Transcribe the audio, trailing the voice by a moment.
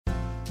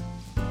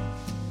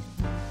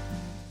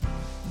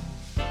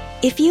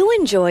If you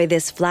enjoy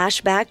this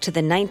flashback to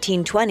the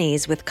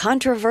 1920s with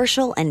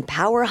controversial and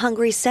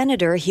power-hungry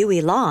Senator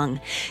Huey Long,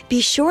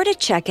 be sure to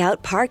check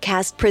out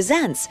Parcast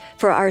Presents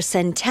for our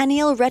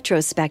centennial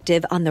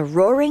retrospective on the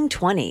Roaring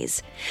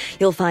Twenties.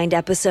 You'll find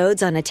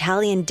episodes on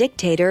Italian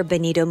dictator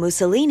Benito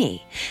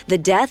Mussolini, the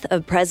death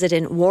of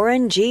President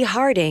Warren G.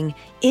 Harding,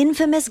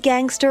 infamous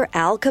gangster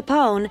Al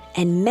Capone,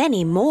 and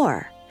many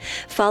more.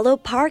 Follow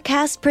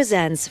Parcast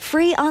Presents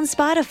free on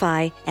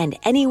Spotify and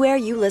anywhere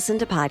you listen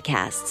to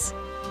podcasts.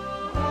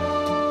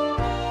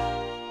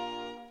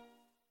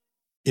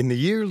 In the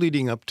year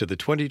leading up to the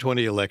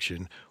 2020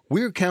 election,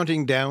 we're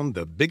counting down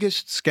the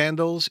biggest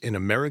scandals in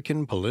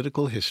American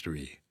political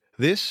history.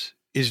 This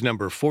is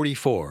number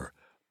 44,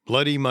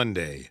 Bloody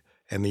Monday,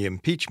 and the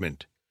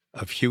impeachment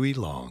of Huey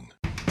Long.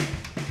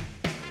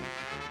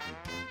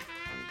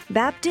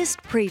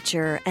 Baptist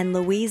preacher and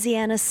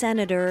Louisiana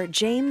Senator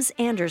James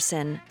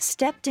Anderson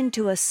stepped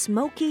into a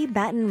smoky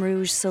Baton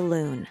Rouge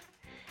saloon.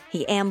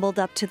 He ambled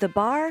up to the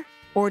bar,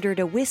 ordered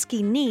a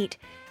whiskey neat,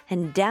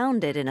 and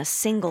downed it in a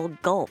single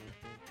gulp.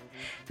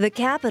 The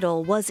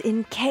Capitol was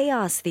in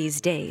chaos these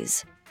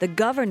days. The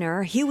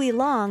governor, Huey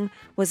Long,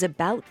 was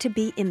about to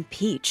be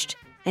impeached,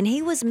 and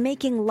he was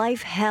making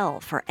life hell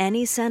for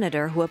any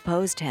senator who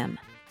opposed him.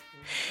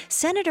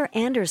 Senator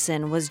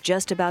Anderson was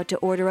just about to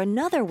order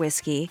another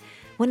whiskey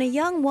when a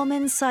young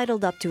woman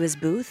sidled up to his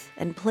booth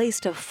and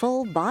placed a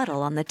full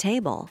bottle on the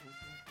table.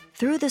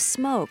 Through the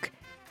smoke,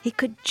 he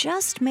could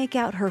just make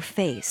out her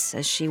face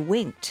as she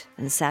winked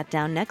and sat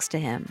down next to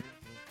him.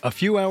 A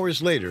few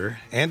hours later,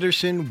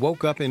 Anderson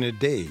woke up in a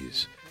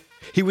daze.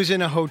 He was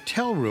in a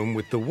hotel room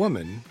with the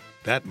woman.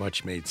 That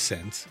much made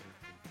sense.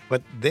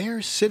 But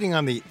there, sitting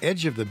on the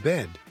edge of the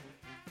bed,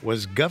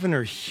 was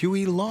Governor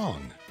Huey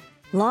Long.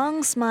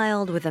 Long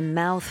smiled with a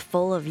mouth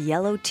full of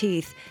yellow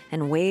teeth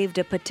and waved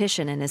a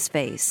petition in his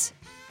face.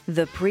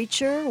 The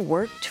preacher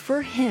worked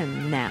for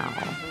him now.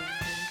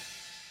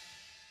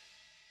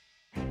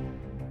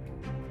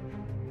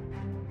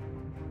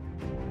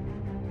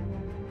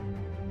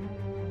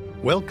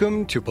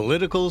 Welcome to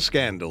Political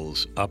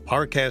Scandals, a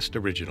Parcast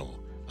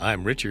original.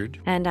 I'm Richard.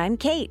 And I'm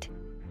Kate.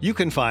 You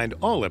can find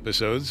all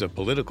episodes of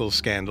Political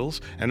Scandals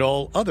and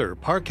all other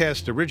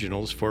Parcast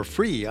originals for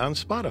free on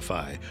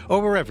Spotify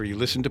or wherever you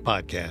listen to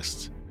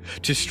podcasts.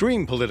 To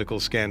stream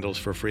Political Scandals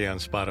for free on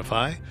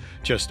Spotify,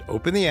 just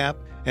open the app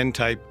and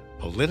type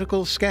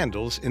Political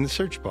Scandals in the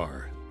search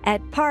bar.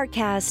 At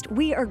Parcast,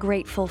 we are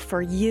grateful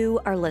for you,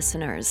 our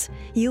listeners.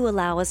 You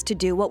allow us to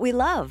do what we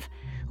love.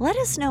 Let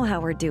us know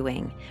how we're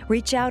doing.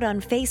 Reach out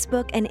on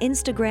Facebook and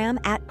Instagram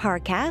at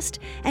Parcast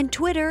and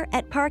Twitter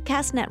at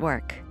Parcast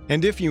Network.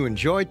 And if you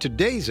enjoyed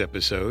today's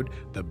episode,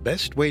 the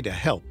best way to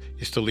help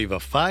is to leave a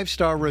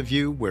 5-star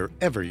review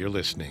wherever you're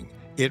listening.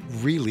 It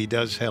really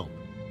does help.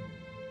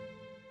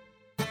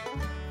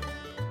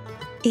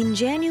 In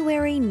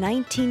January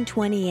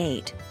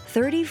 1928,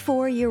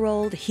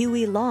 34-year-old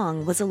Huey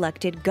Long was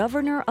elected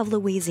Governor of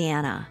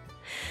Louisiana.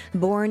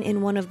 Born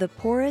in one of the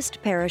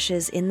poorest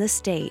parishes in the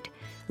state,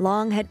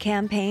 Long had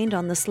campaigned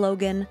on the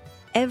slogan,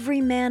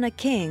 "Every man a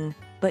king,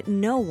 but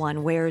no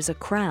one wears a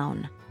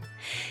crown."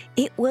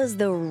 It was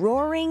the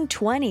Roaring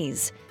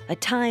Twenties, a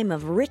time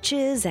of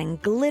riches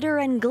and glitter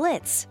and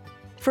glitz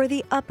for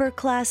the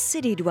upper-class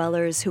city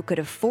dwellers who could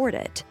afford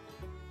it.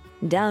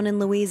 Down in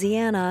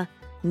Louisiana,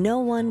 no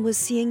one was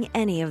seeing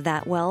any of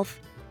that wealth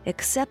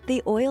except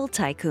the oil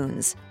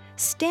tycoons.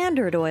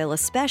 Standard Oil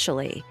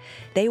especially.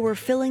 They were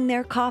filling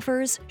their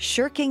coffers,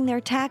 shirking their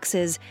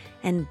taxes,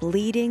 and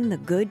bleeding the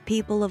good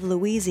people of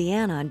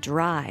Louisiana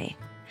dry.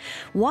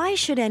 Why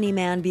should any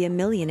man be a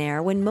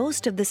millionaire when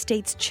most of the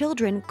state's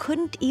children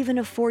couldn't even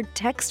afford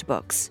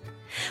textbooks?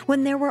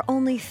 When there were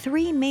only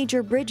 3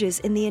 major bridges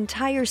in the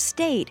entire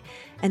state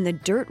and the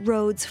dirt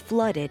roads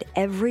flooded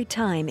every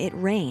time it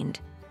rained?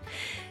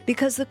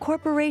 Because the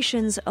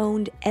corporations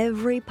owned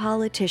every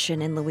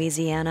politician in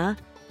Louisiana.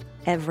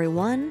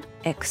 Everyone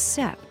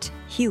except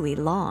Huey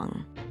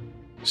Long.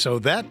 So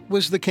that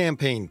was the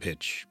campaign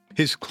pitch.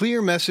 His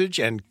clear message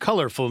and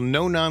colorful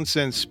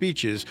no-nonsense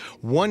speeches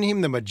won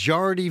him the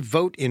majority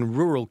vote in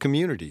rural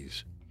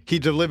communities. He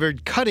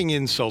delivered cutting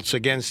insults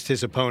against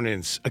his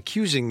opponents,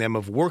 accusing them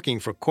of working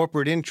for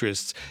corporate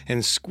interests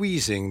and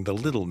squeezing the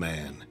little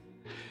man.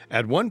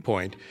 At one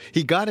point,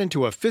 he got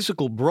into a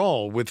physical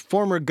brawl with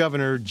former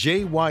Governor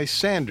J.Y.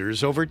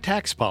 Sanders over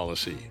tax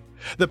policy.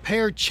 The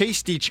pair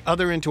chased each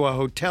other into a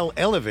hotel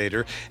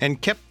elevator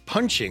and kept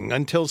punching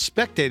until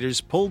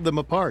spectators pulled them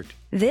apart.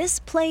 This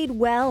played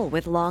well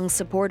with Long's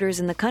supporters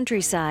in the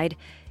countryside.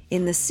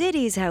 In the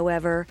cities,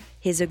 however,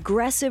 his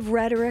aggressive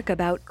rhetoric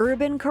about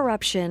urban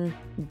corruption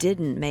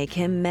didn't make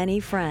him many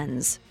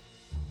friends.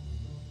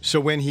 So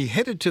when he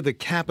headed to the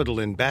Capitol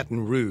in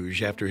Baton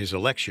Rouge after his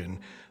election,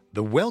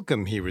 the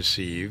welcome he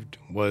received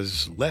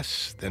was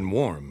less than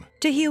warm.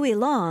 To Huey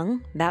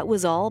Long, that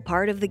was all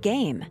part of the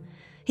game.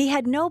 He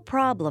had no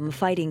problem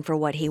fighting for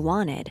what he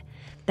wanted.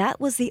 That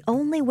was the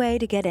only way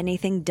to get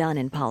anything done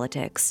in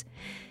politics.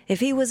 If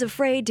he was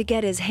afraid to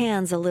get his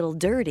hands a little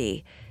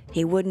dirty,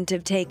 he wouldn't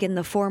have taken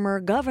the former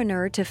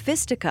governor to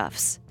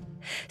fisticuffs.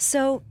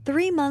 So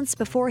 3 months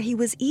before he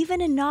was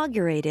even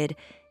inaugurated,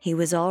 he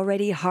was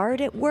already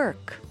hard at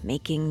work,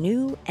 making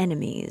new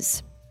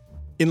enemies.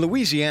 In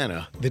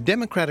Louisiana, the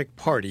Democratic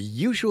Party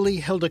usually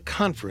held a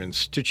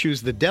conference to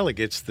choose the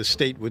delegates the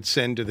state would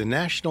send to the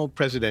national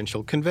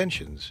presidential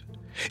conventions.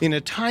 In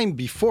a time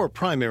before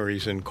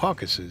primaries and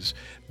caucuses,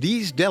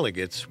 these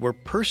delegates were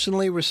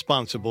personally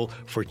responsible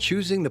for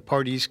choosing the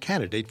party's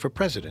candidate for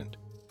president.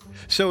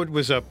 So it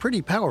was a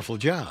pretty powerful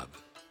job.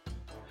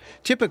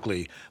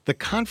 Typically, the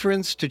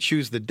conference to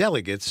choose the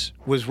delegates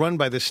was run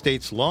by the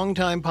state's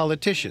longtime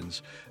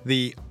politicians,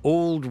 the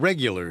old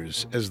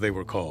regulars, as they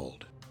were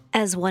called.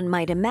 As one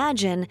might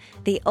imagine,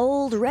 the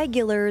old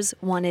regulars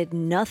wanted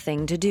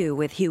nothing to do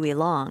with Huey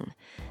Long.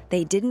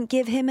 They didn't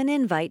give him an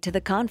invite to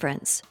the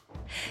conference.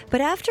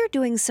 But after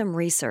doing some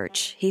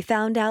research, he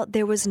found out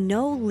there was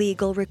no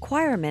legal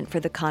requirement for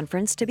the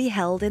conference to be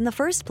held in the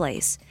first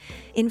place.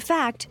 In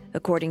fact,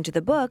 according to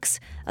the books,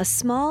 a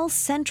small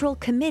central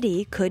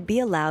committee could be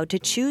allowed to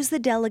choose the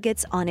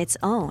delegates on its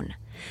own.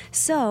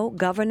 So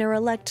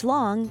Governor-elect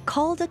Long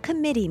called a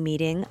committee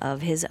meeting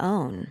of his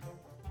own.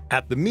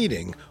 At the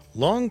meeting,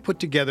 Long put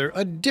together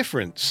a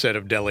different set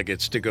of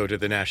delegates to go to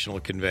the national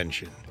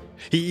convention.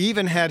 He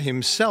even had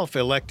himself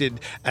elected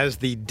as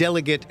the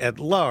delegate at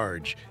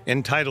large,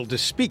 entitled to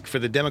speak for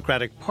the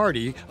Democratic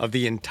Party of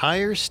the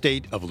entire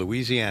state of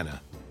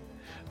Louisiana.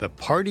 The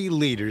party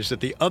leaders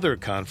at the other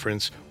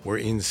conference were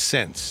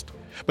incensed,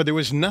 but there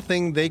was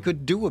nothing they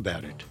could do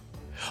about it.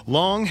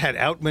 Long had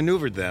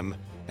outmaneuvered them,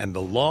 and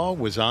the law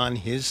was on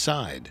his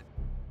side.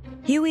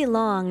 Huey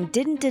Long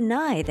didn't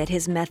deny that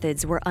his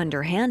methods were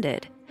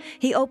underhanded.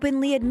 He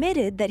openly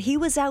admitted that he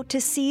was out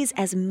to seize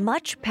as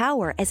much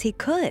power as he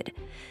could.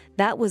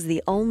 That was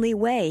the only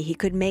way he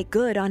could make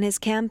good on his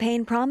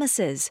campaign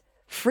promises: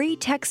 free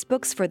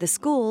textbooks for the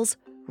schools,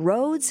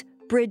 roads,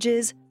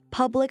 bridges,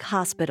 public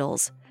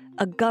hospitals,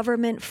 a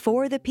government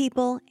for the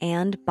people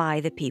and by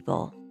the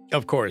people.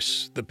 Of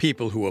course, the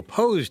people who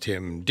opposed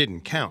him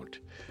didn't count.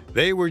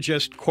 They were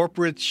just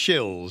corporate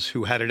shills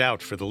who had it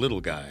out for the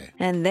little guy.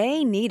 And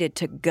they needed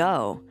to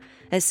go.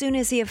 As soon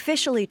as he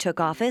officially took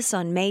office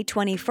on May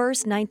 21,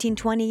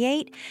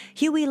 1928,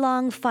 Huey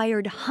Long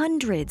fired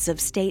hundreds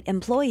of state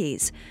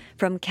employees,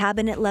 from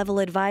cabinet-level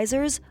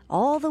advisors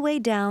all the way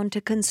down to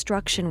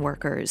construction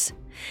workers.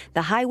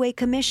 The Highway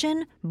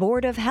Commission,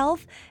 Board of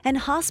Health, and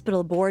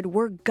Hospital Board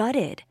were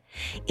gutted.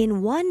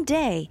 In one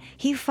day,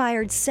 he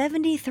fired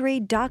 73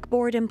 dock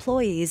board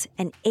employees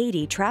and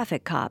 80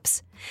 traffic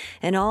cops.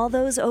 And all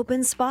those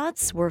open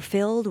spots were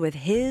filled with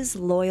his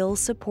loyal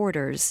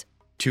supporters.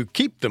 To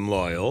keep them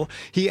loyal,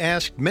 he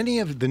asked many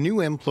of the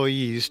new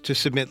employees to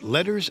submit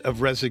letters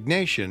of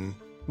resignation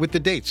with the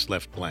dates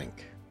left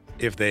blank.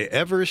 If they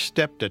ever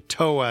stepped a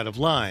toe out of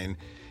line,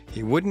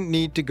 he wouldn't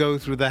need to go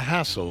through the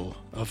hassle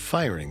of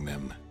firing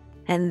them.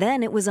 And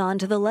then it was on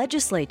to the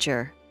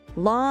legislature.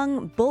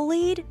 Long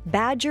bullied,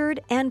 badgered,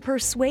 and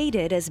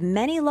persuaded as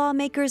many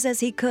lawmakers as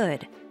he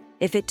could.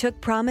 If it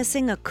took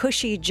promising a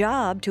cushy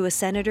job to a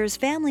senator's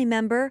family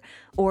member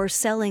or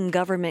selling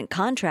government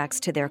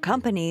contracts to their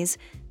companies,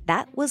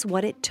 that was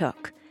what it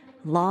took.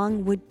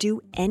 Long would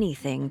do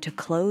anything to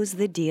close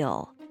the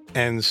deal.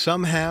 And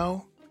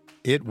somehow,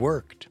 it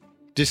worked.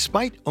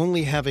 Despite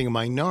only having a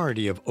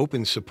minority of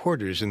open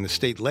supporters in the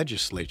state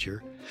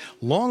legislature,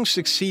 Long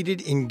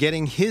succeeded in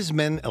getting his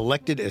men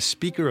elected as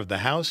Speaker of the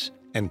House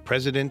and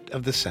President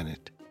of the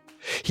Senate.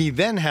 He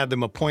then had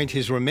them appoint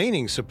his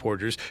remaining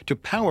supporters to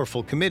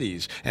powerful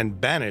committees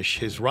and banish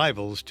his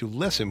rivals to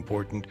less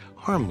important,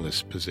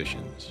 harmless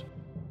positions.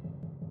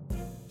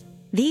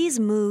 These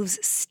moves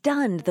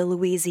stunned the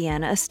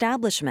Louisiana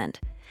establishment.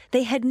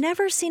 They had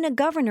never seen a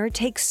governor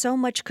take so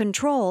much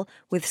control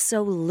with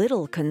so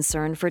little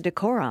concern for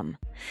decorum.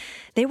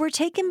 They were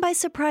taken by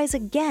surprise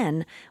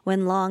again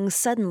when Long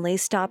suddenly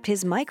stopped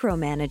his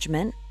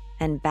micromanagement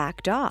and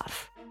backed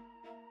off.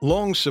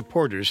 Long's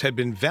supporters had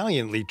been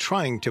valiantly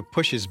trying to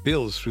push his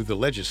bills through the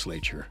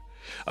legislature.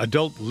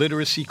 Adult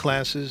literacy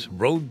classes,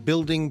 road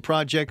building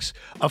projects,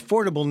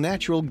 affordable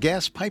natural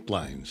gas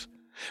pipelines.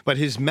 But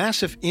his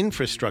massive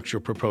infrastructure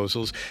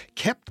proposals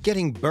kept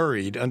getting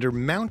buried under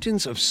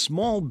mountains of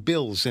small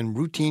bills and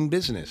routine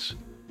business.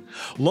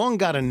 Long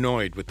got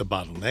annoyed with the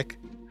bottleneck,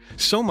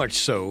 so much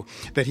so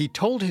that he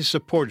told his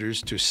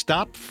supporters to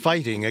stop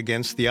fighting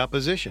against the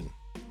opposition.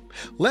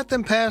 Let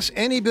them pass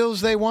any bills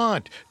they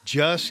want,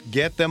 just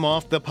get them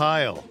off the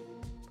pile.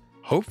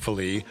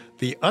 Hopefully,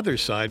 the other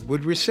side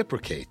would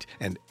reciprocate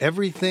and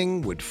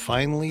everything would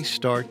finally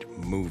start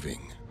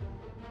moving.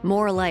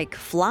 More like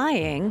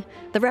flying,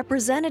 the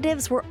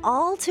representatives were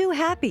all too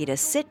happy to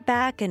sit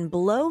back and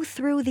blow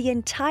through the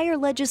entire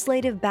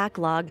legislative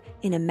backlog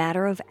in a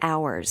matter of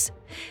hours.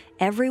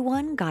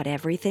 Everyone got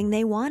everything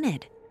they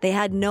wanted. They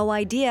had no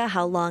idea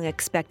how Long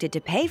expected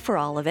to pay for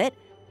all of it,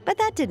 but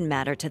that didn't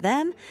matter to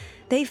them.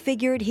 They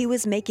figured he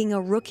was making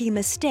a rookie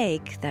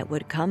mistake that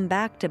would come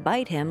back to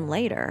bite him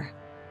later.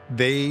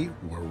 They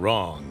were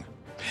wrong.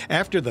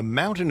 After the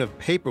mountain of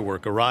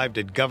paperwork arrived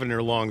at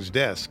Governor Long's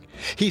desk,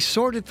 he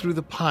sorted through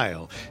the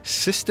pile,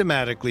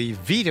 systematically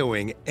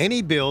vetoing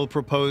any bill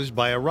proposed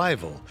by a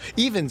rival,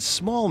 even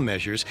small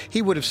measures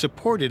he would have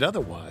supported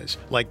otherwise,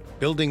 like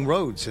building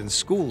roads and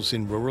schools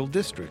in rural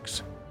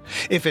districts.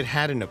 If it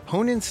had an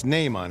opponent's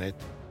name on it,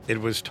 it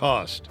was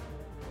tossed.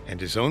 And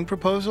his own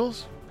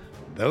proposals?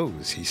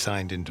 Those he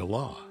signed into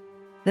law.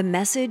 The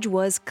message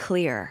was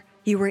clear.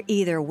 You were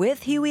either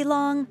with Huey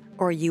Long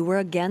or you were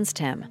against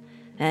him.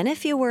 And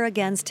if you were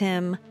against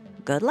him,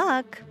 good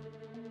luck.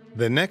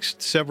 The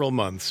next several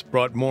months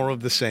brought more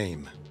of the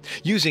same.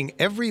 Using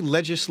every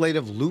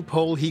legislative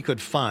loophole he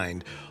could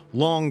find,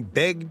 Long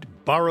begged,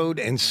 borrowed,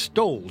 and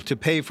stole to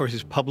pay for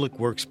his public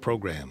works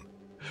program.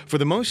 For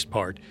the most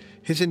part,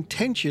 his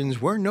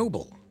intentions were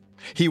noble.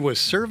 He was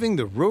serving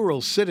the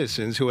rural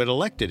citizens who had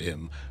elected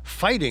him,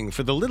 fighting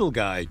for the little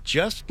guy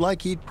just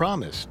like he'd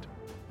promised.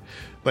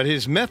 But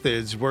his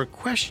methods were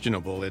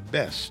questionable at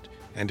best,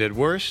 and at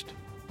worst,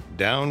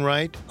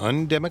 downright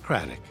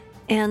undemocratic.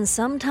 And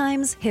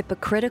sometimes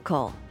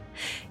hypocritical.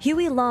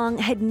 Huey Long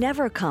had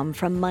never come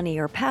from money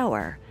or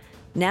power.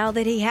 Now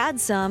that he had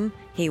some,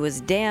 he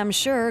was damn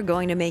sure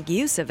going to make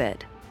use of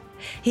it.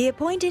 He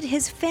appointed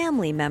his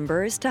family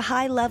members to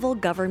high-level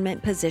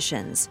government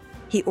positions.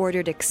 He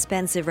ordered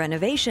expensive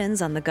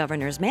renovations on the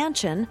governor's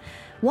mansion.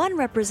 One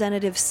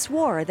representative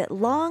swore that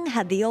Long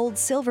had the old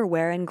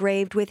silverware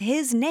engraved with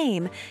his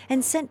name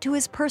and sent to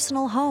his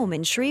personal home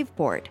in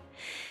Shreveport.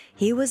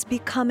 He was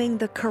becoming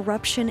the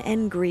corruption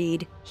and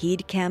greed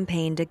he'd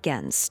campaigned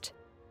against.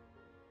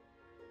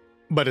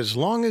 But as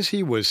long as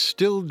he was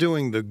still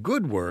doing the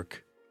good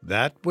work,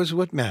 that was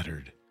what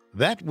mattered.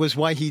 That was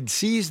why he'd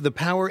seized the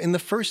power in the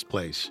first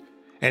place,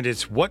 and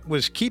it's what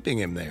was keeping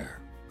him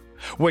there.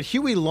 What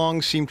Huey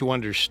Long seemed to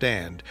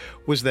understand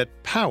was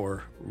that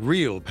power,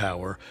 real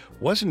power,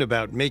 wasn't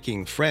about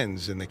making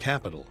friends in the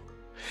Capitol.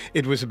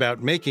 It was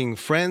about making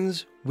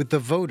friends with the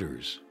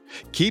voters.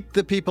 Keep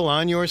the people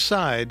on your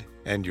side,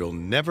 and you'll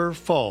never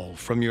fall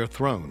from your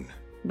throne.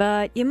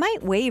 But you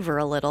might waver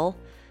a little.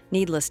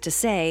 Needless to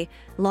say,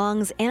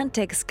 Long's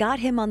antics got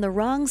him on the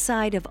wrong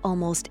side of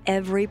almost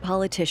every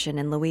politician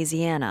in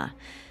Louisiana.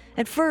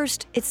 At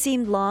first, it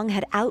seemed Long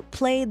had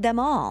outplayed them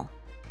all,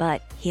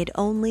 but he had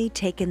only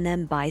taken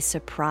them by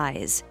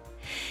surprise.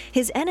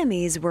 His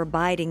enemies were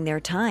biding their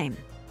time,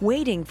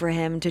 waiting for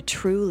him to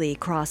truly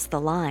cross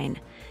the line.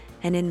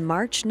 And in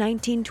March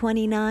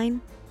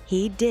 1929,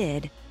 he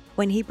did,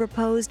 when he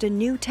proposed a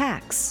new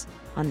tax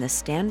on the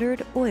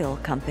Standard Oil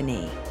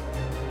Company.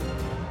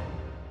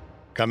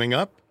 Coming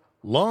up,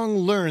 Long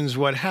learns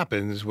what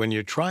happens when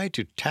you try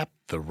to tap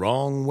the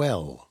wrong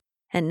well.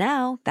 And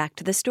now, back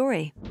to the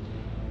story.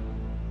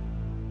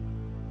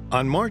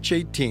 On March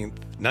 18,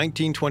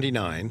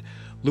 1929,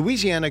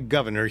 Louisiana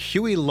Governor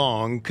Huey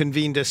Long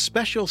convened a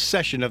special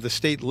session of the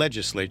state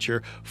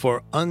legislature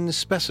for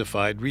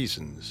unspecified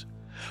reasons.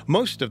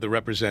 Most of the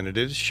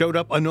representatives showed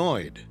up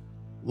annoyed.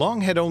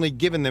 Long had only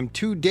given them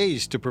 2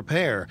 days to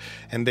prepare,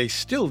 and they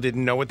still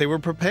didn't know what they were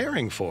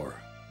preparing for.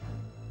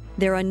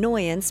 Their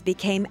annoyance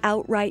became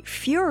outright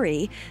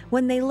fury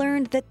when they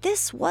learned that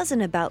this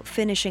wasn't about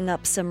finishing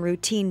up some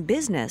routine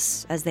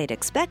business, as they'd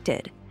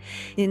expected.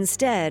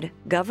 Instead,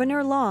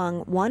 Governor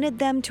Long wanted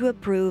them to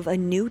approve a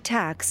new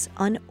tax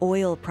on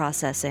oil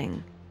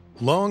processing.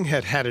 Long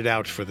had had it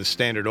out for the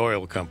Standard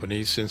Oil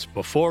Company since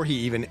before he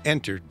even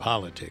entered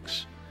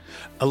politics.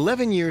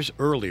 11 years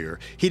earlier,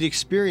 he'd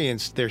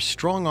experienced their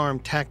strong-arm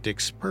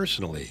tactics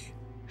personally.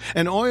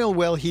 An oil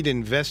well he'd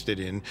invested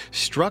in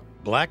struck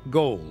black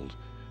gold,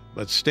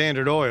 but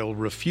Standard Oil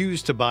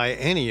refused to buy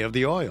any of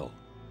the oil.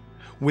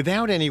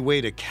 Without any way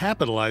to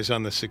capitalize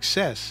on the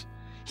success,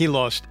 he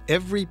lost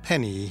every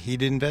penny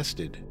he'd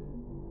invested.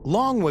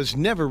 Long was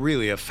never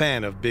really a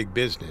fan of big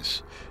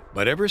business,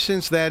 but ever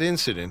since that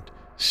incident,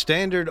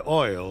 Standard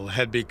Oil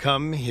had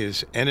become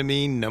his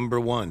enemy number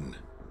one.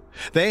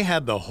 They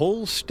had the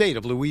whole state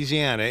of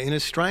Louisiana in a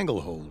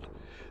stranglehold.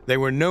 They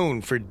were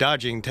known for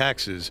dodging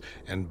taxes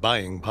and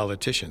buying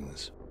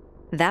politicians.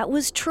 That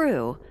was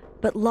true,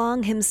 but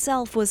Long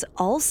himself was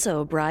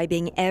also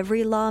bribing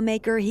every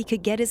lawmaker he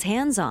could get his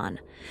hands on.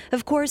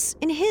 Of course,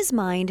 in his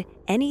mind,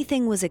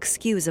 anything was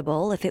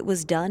excusable if it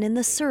was done in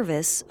the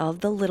service of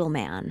the little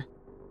man.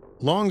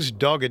 Long's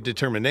dogged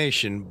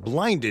determination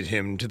blinded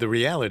him to the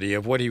reality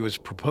of what he was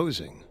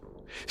proposing.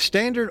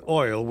 Standard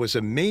Oil was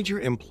a major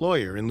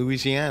employer in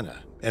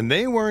Louisiana, and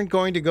they weren't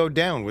going to go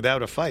down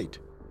without a fight.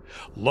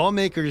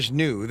 Lawmakers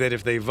knew that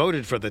if they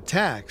voted for the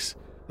tax,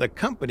 the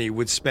company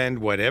would spend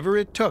whatever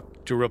it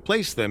took to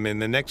replace them in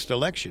the next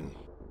election.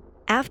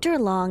 After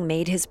Long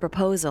made his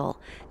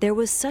proposal, there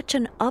was such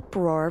an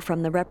uproar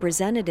from the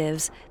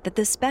representatives that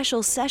the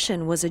special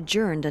session was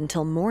adjourned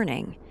until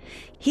morning.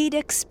 He'd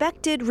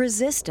expected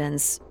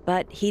resistance,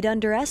 but he'd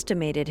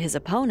underestimated his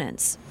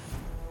opponents.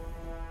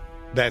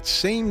 That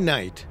same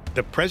night,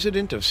 the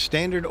president of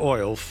Standard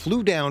Oil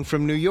flew down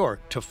from New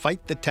York to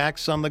fight the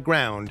tax on the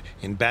ground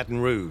in Baton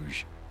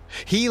Rouge.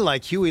 He,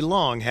 like Huey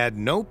Long, had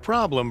no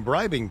problem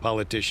bribing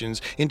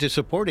politicians into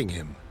supporting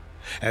him.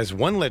 As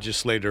one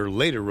legislator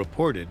later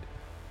reported,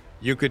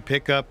 you could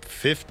pick up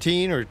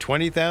 $15,000 or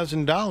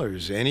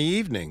 $20,000 any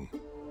evening.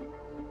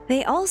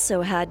 They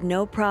also had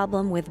no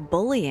problem with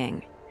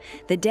bullying.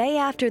 The day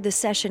after the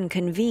session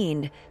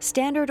convened,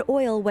 Standard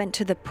Oil went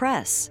to the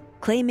press,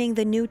 claiming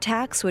the new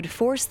tax would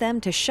force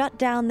them to shut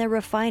down their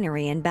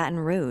refinery in Baton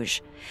Rouge.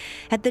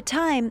 At the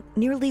time,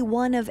 nearly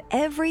 1 of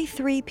every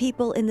 3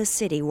 people in the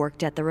city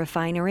worked at the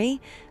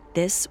refinery.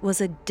 This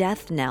was a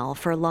death knell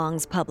for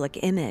Long's public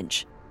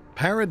image.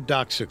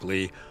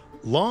 Paradoxically,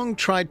 Long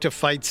tried to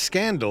fight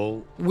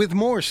scandal with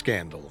more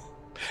scandal.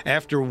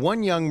 After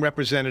one young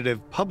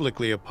representative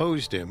publicly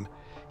opposed him,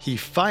 he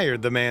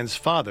fired the man's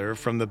father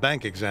from the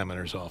bank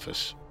examiner's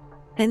office.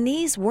 And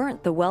these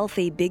weren't the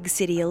wealthy big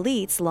city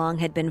elites Long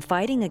had been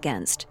fighting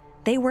against.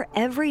 They were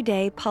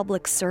everyday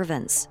public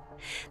servants.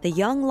 The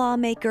young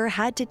lawmaker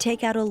had to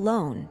take out a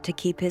loan to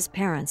keep his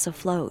parents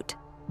afloat.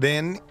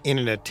 Then, in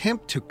an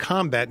attempt to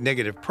combat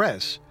negative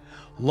press,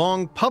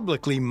 Long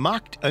publicly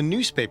mocked a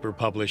newspaper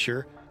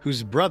publisher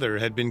whose brother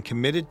had been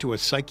committed to a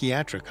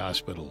psychiatric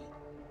hospital.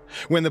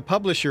 When the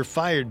publisher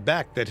fired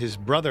back that his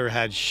brother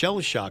had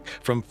shell shock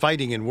from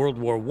fighting in World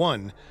War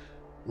I,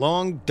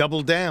 Long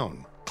doubled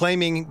down,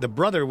 claiming the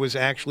brother was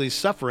actually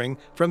suffering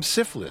from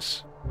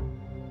syphilis.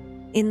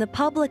 In the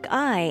public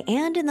eye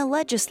and in the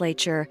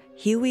legislature,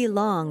 Huey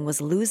Long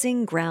was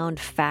losing ground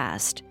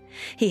fast.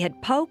 He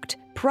had poked,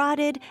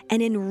 prodded,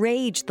 and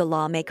enraged the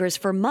lawmakers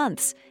for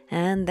months,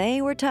 and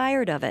they were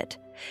tired of it.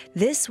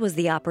 This was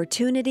the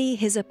opportunity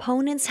his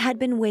opponents had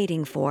been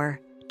waiting for,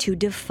 to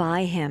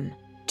defy him,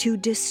 to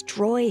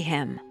destroy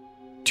him,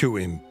 to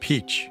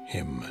impeach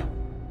him.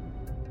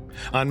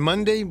 On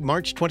Monday,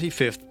 March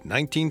 25,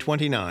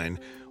 1929,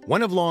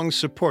 one of Long's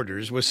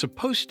supporters was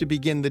supposed to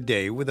begin the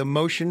day with a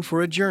motion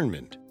for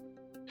adjournment.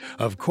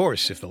 Of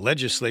course, if the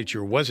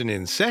legislature wasn't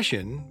in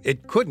session,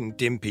 it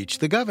couldn't impeach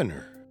the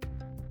governor.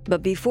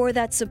 But before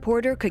that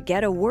supporter could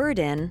get a word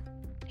in,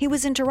 he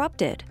was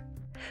interrupted.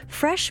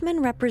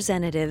 Freshman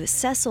Representative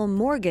Cecil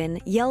Morgan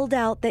yelled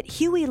out that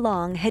Huey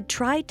Long had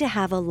tried to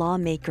have a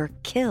lawmaker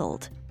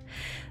killed.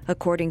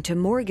 According to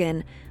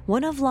Morgan,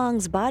 one of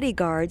Long's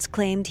bodyguards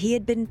claimed he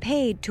had been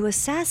paid to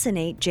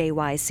assassinate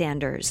J.Y.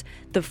 Sanders,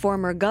 the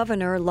former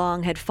governor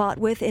Long had fought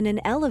with in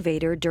an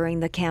elevator during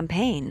the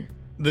campaign.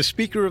 The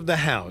Speaker of the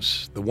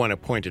House, the one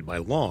appointed by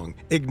Long,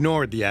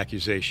 ignored the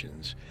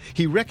accusations.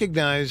 He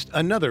recognized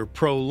another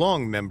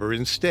pro-Long member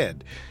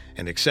instead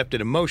and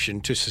accepted a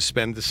motion to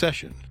suspend the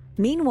session.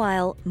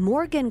 Meanwhile,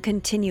 Morgan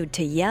continued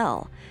to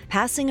yell,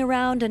 passing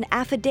around an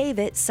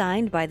affidavit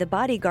signed by the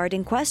bodyguard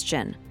in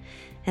question.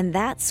 And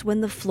that's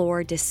when the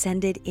floor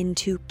descended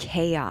into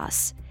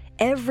chaos.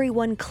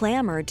 Everyone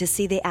clamored to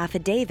see the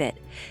affidavit.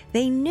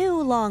 They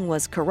knew Long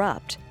was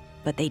corrupt,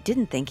 but they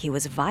didn't think he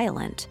was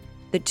violent.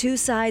 The two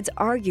sides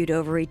argued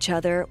over each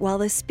other while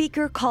the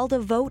speaker called a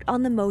vote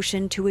on the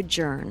motion to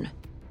adjourn.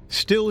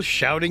 Still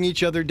shouting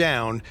each other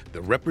down,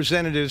 the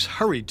representatives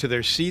hurried to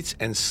their seats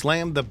and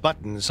slammed the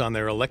buttons on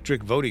their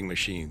electric voting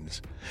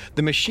machines.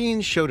 The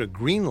machines showed a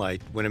green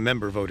light when a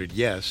member voted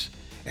yes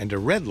and a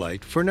red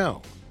light for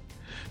no.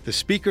 The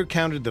speaker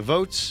counted the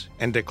votes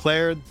and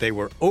declared they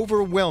were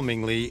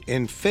overwhelmingly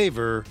in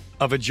favor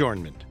of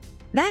adjournment.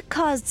 That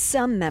caused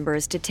some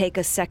members to take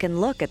a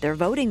second look at their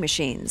voting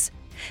machines.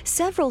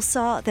 Several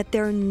saw that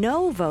their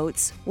no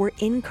votes were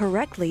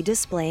incorrectly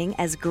displaying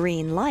as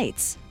green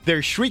lights.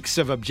 Their shrieks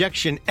of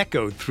objection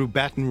echoed through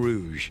Baton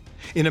Rouge.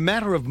 In a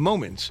matter of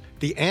moments,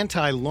 the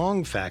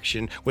anti-Long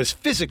faction was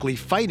physically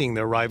fighting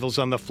their rivals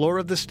on the floor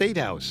of the State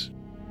House.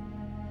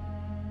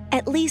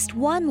 At least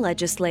one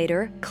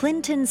legislator,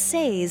 Clinton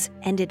Sayes,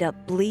 ended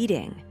up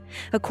bleeding.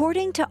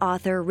 According to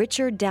author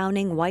Richard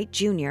Downing White,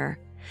 Jr.,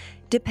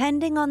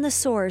 depending on the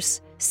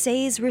source,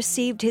 Sayes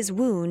received his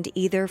wound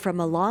either from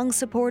a Long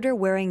supporter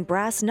wearing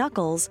brass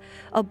knuckles,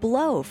 a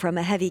blow from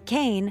a heavy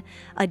cane,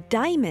 a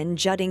diamond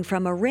jutting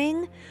from a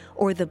ring,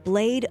 or the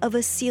blade of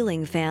a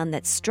ceiling fan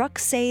that struck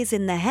Sayes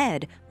in the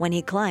head when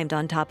he climbed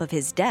on top of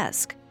his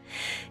desk.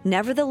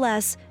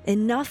 Nevertheless,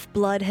 enough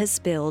blood has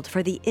spilled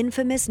for the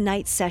infamous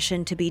night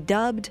session to be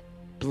dubbed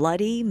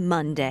Bloody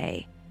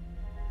Monday.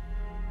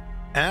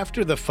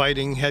 After the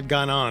fighting had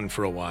gone on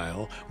for a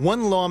while,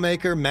 one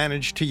lawmaker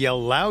managed to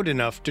yell loud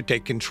enough to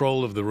take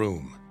control of the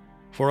room.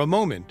 For a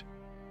moment,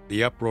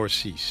 the uproar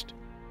ceased,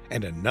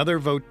 and another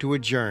vote to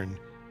adjourn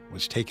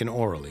was taken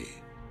orally.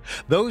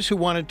 Those who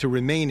wanted to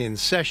remain in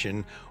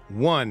session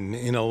won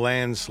in a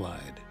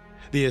landslide.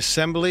 The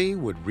assembly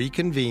would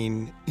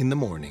reconvene in the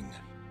morning.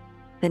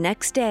 The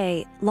next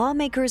day,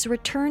 lawmakers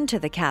returned to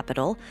the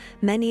Capitol,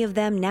 many of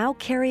them now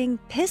carrying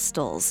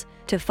pistols,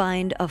 to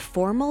find a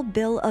formal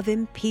bill of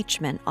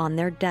impeachment on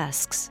their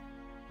desks.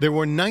 There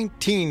were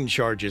 19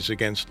 charges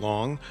against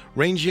Long,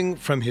 ranging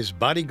from his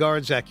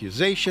bodyguard's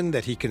accusation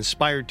that he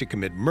conspired to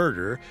commit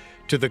murder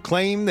to the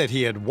claim that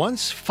he had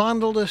once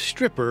fondled a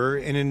stripper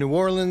in a New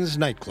Orleans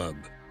nightclub.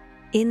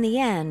 In the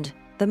end,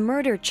 the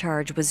murder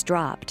charge was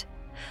dropped.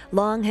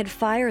 Long had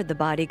fired the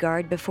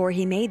bodyguard before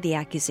he made the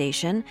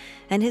accusation,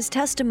 and his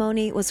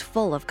testimony was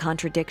full of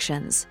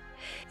contradictions.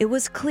 It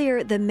was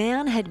clear the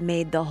man had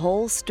made the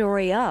whole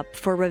story up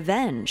for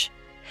revenge.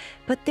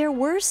 But there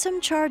were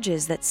some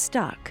charges that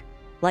stuck,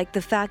 like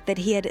the fact that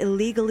he had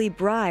illegally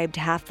bribed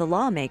half the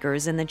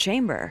lawmakers in the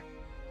chamber.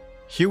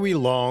 Huey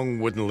Long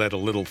wouldn't let a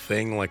little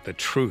thing like the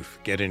truth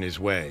get in his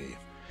way.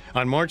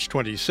 On March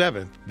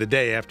 27th, the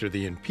day after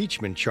the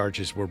impeachment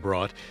charges were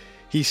brought,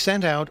 he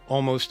sent out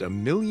almost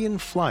 1 million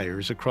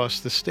flyers across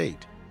the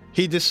state.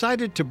 He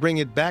decided to bring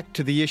it back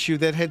to the issue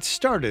that had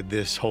started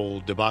this whole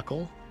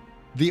debacle,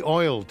 the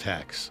oil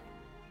tax.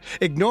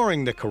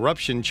 Ignoring the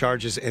corruption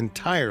charges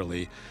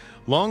entirely,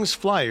 Long's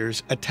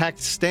flyers attacked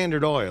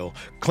Standard Oil,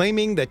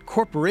 claiming that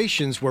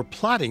corporations were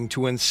plotting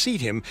to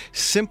unseat him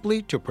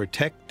simply to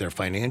protect their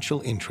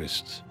financial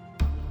interests.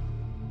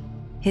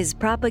 His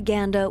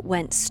propaganda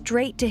went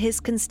straight to his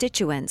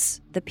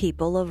constituents, the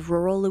people of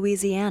rural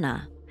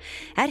Louisiana.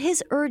 At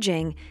his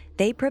urging,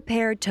 they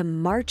prepared to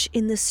march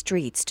in the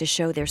streets to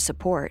show their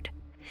support.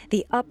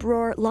 The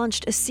uproar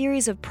launched a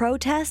series of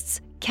protests,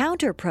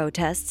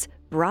 counter-protests,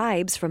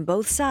 bribes from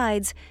both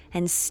sides,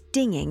 and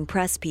stinging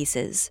press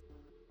pieces.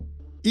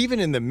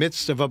 Even in the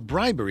midst of a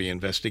bribery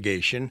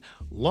investigation,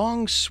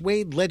 Long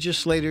swayed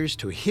legislators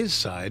to his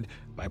side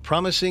by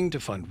promising to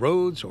fund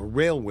roads or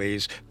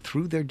railways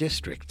through their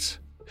districts.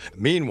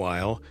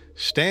 Meanwhile,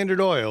 Standard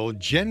Oil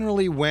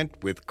generally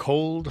went with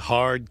cold,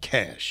 hard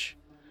cash.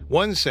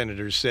 One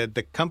senator said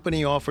the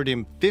company offered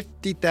him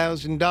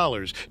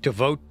 $50,000 to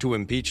vote to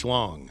impeach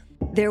Long.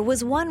 There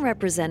was one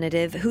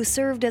representative who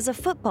served as a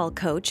football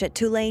coach at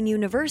Tulane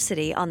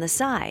University on the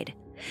side.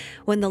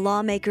 When the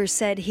lawmakers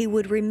said he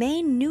would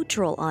remain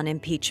neutral on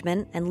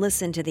impeachment and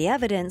listen to the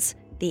evidence,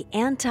 the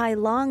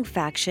anti-Long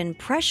faction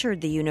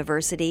pressured the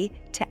university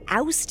to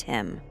oust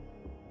him.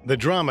 The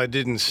drama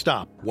didn't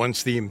stop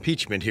once the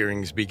impeachment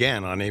hearings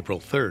began on April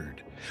 3rd.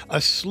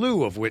 A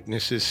slew of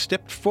witnesses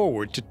stepped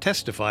forward to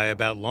testify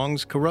about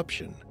Long's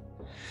corruption.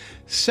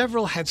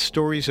 Several had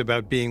stories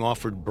about being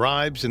offered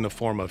bribes in the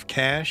form of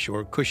cash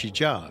or cushy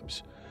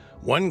jobs.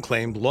 One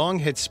claimed Long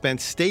had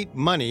spent state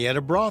money at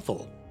a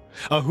brothel.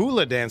 A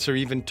hula dancer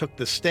even took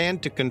the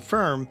stand to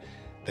confirm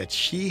that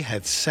she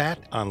had sat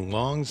on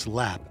Long's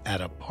lap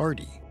at a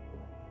party.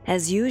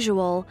 As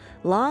usual,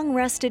 Long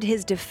rested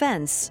his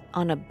defense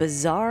on a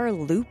bizarre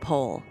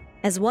loophole.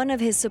 As one of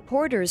his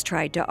supporters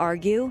tried to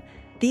argue,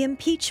 the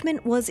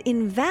impeachment was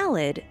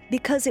invalid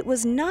because it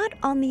was not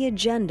on the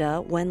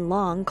agenda when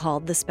Long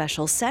called the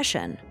special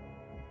session.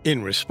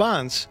 In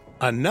response,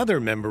 another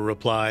member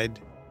replied,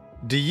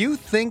 "Do you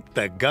think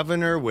the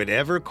governor would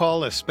ever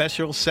call a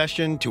special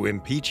session to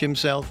impeach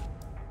himself?"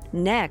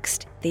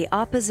 Next, the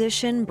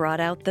opposition brought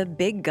out the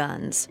big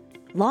guns.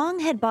 Long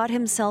had bought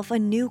himself a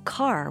new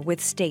car with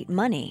state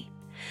money.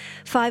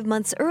 5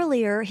 months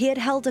earlier, he had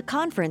held a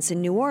conference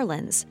in New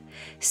Orleans.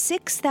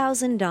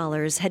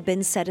 $6,000 had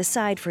been set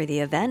aside for the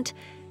event,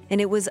 and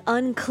it was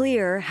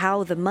unclear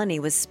how the money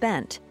was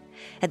spent.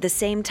 At the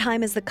same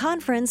time as the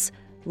conference,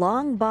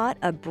 Long bought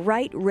a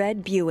bright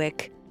red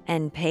Buick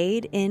and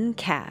paid in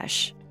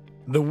cash.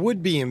 The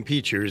would-be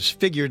impeachers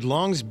figured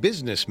Long's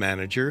business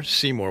manager,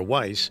 Seymour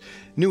Weiss,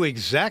 knew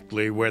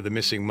exactly where the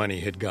missing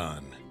money had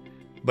gone.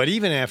 But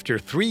even after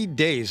 3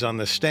 days on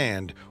the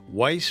stand,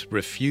 Weiss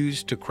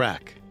refused to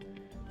crack.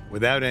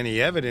 Without any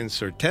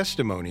evidence or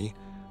testimony,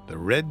 the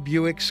red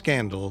Buick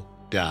scandal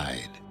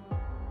died.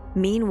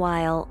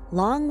 Meanwhile,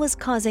 Long was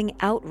causing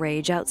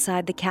outrage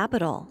outside the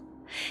Capitol.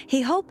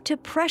 He hoped to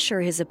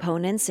pressure his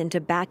opponents into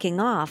backing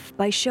off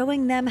by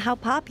showing them how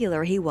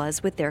popular he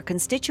was with their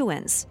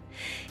constituents.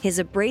 His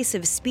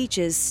abrasive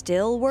speeches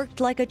still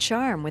worked like a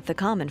charm with the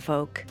common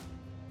folk.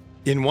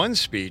 In one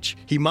speech,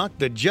 he mocked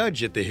the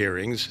judge at the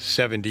hearings,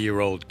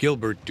 70-year-old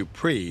Gilbert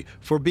Dupree,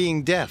 for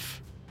being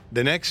deaf.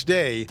 The next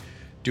day,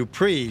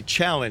 Dupree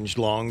challenged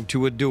Long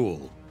to a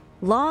duel.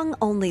 Long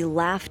only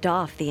laughed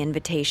off the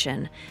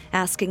invitation,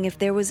 asking if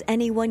there was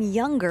anyone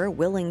younger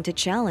willing to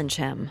challenge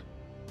him.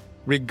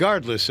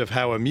 Regardless of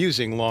how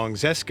amusing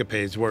Long's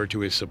escapades were to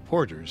his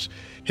supporters,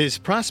 his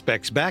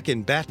prospects back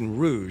in Baton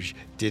Rouge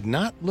did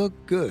not look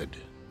good.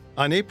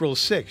 On April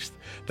 6th,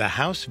 the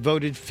House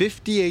voted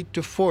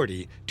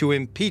 58-40 to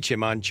impeach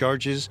him on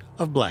charges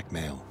of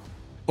blackmail.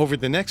 Over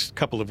the next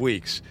couple of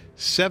weeks,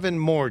 7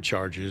 more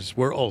charges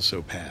were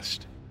also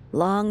passed.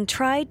 Long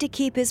tried to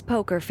keep his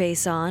poker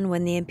face on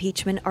when the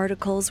impeachment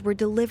articles were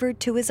delivered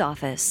to his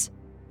office,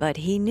 but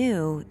he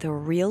knew the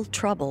real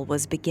trouble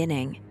was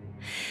beginning.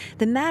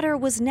 The matter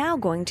was now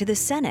going to the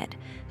Senate,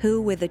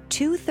 who, with a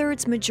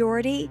 2/3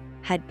 majority,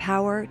 had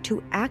power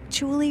to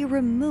actually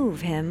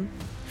remove him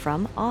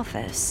from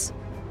office.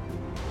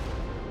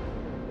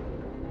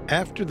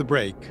 After the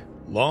break,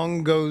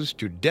 Long goes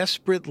to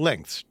desperate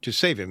lengths to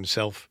save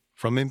himself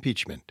from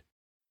impeachment.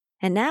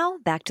 And now,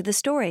 back to the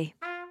story.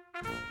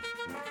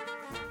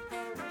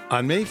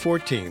 On May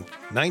 14,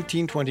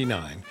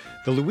 1929,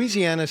 the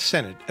Louisiana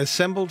Senate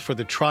assembled for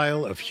the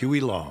trial of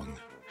Huey Long.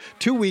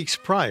 2 weeks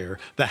prior,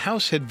 the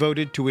House had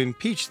voted to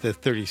impeach the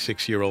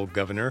 36-year-old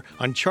governor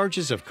on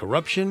charges of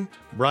corruption,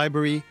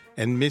 bribery,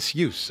 and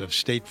misuse of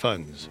state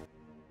funds.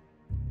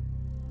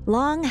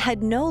 Long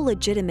had no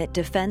legitimate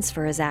defense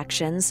for his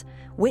actions.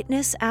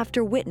 Witness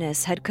after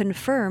witness had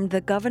confirmed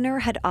the governor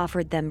had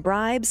offered them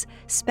bribes,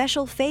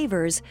 special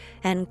favors,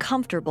 and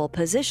comfortable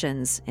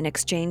positions in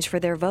exchange for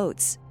their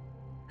votes.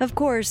 Of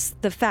course,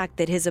 the fact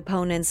that his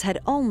opponents had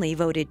only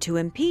voted to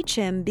impeach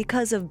him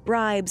because of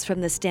bribes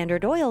from the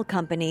Standard Oil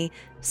Company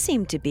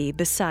seemed to be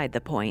beside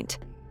the point.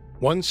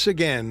 Once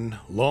again,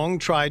 Long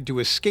tried to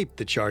escape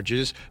the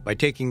charges by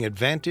taking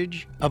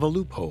advantage of a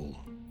loophole.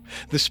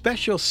 The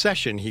special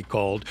session he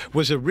called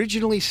was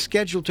originally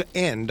scheduled to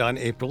end on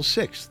April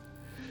 6th.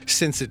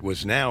 Since it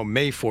was now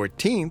May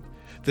 14th,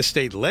 the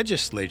state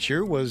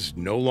legislature was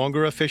no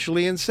longer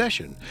officially in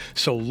session,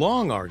 so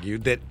Long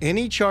argued that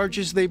any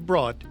charges they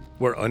brought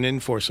were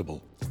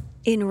unenforceable.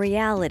 In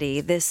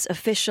reality, this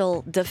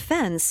official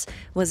defense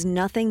was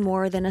nothing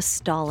more than a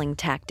stalling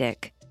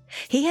tactic.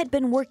 He had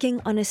been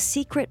working on a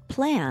secret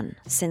plan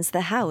since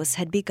the House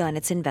had begun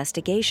its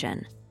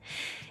investigation.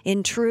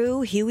 In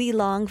true Huey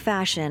Long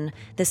fashion,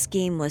 the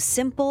scheme was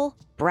simple,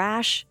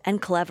 brash,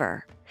 and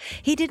clever.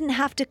 He didn't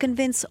have to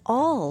convince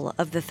all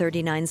of the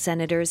 39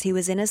 senators he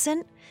was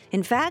innocent.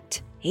 In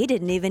fact, he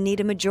didn't even need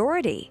a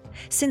majority.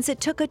 Since it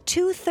took a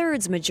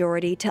 2/3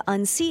 majority to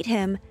unseat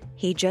him,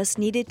 he just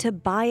needed to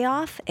buy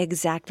off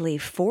exactly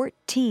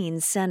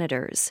 14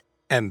 senators.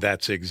 And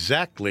that's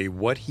exactly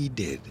what he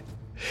did.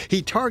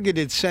 He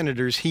targeted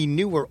senators he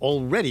knew were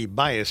already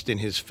biased in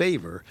his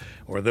favor,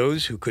 or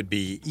those who could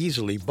be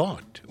easily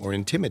bought or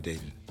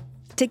intimidated.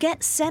 To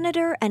get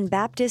Senator and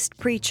Baptist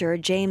preacher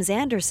James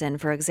Anderson,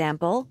 for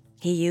example,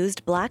 he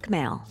used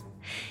blackmail.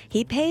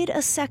 He paid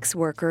a sex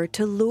worker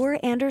to lure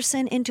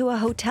Anderson into a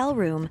hotel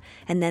room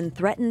and then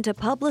threatened to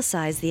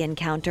publicize the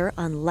encounter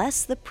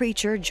unless the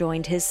preacher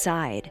joined his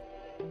side.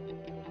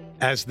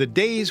 As the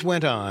days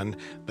went on,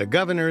 the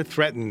governor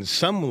threatened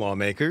some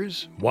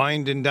lawmakers,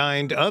 wined and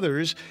dined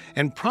others,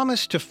 and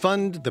promised to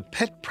fund the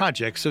pet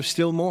projects of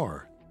still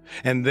more.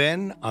 And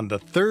then, on the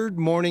third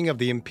morning of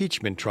the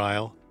impeachment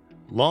trial,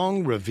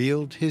 Long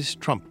revealed his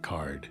trump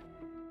card.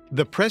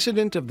 The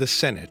president of the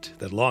Senate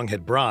that Long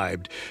had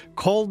bribed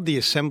called the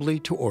assembly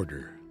to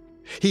order.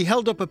 He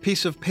held up a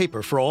piece of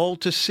paper for all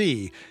to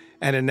see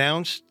and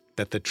announced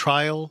that the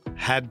trial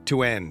had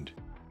to end.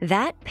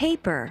 That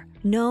paper,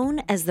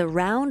 known as the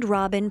Round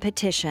Robin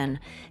Petition,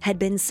 had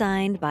been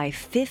signed by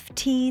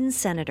 15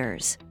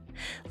 senators.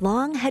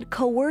 Long had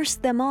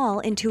coerced them all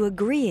into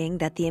agreeing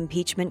that the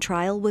impeachment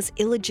trial was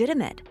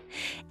illegitimate.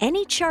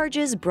 Any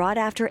charges brought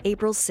after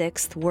April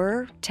 6th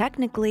were,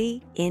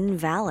 technically,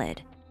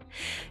 invalid.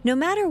 No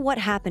matter what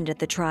happened at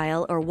the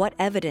trial or what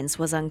evidence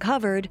was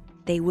uncovered,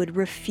 they would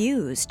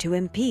refuse to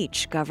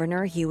impeach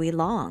Governor Huey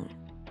Long.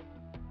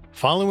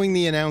 Following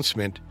the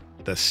announcement,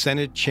 the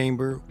Senate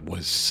chamber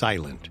was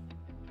silent.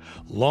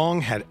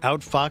 Long had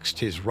outfoxed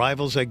his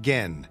rivals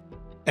again,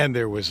 and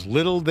there was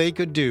little they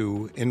could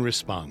do in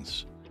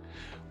response.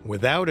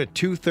 Without a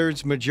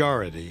 2/3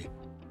 majority,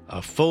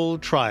 a full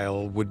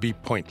trial would be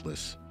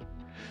pointless.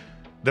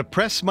 The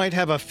press might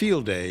have a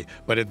field day,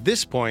 but at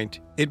this point,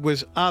 it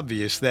was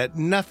obvious that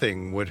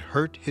nothing would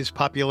hurt his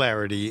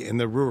popularity in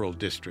the rural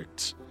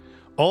districts.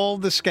 All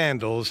the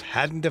scandals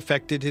hadn't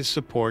affected his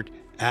support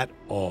at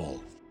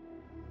all.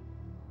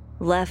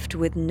 Left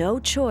with no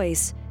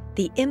choice,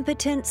 the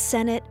impotent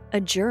Senate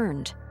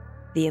adjourned.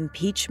 The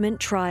impeachment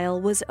trial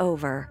was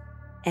over,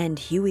 and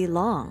Huey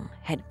Long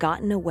had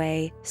gotten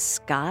away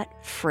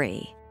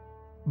scot-free.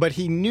 But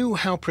he knew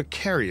how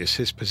precarious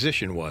his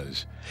position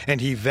was, and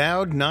he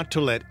vowed not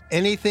to let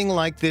anything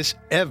like this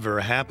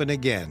ever happen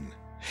again.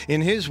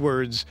 In his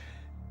words,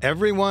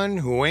 "Everyone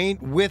who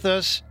ain't with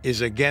us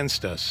is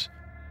against us.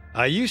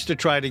 I used to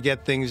try to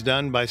get things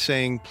done by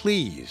saying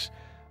please.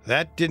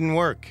 That didn't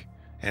work,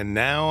 and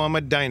now I'm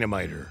a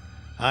dynamiter.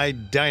 I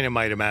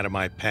dynamite 'em out of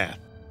my path."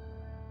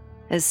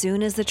 As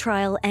soon as the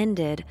trial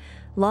ended,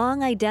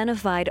 Long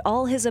identified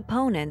all his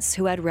opponents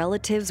who had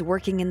relatives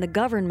working in the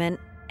government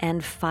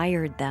and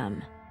fired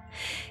them.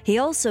 He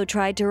also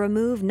tried to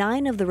remove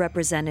 9 of the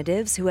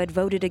representatives who had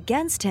voted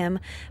against him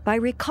by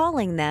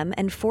recalling them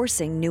and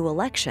forcing new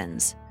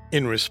elections.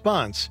 In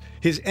response,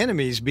 his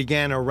enemies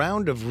began a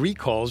round of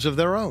recalls of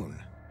their own.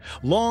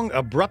 Long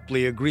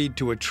abruptly agreed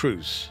to a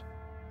truce,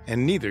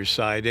 and neither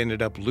side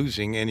ended up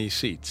losing any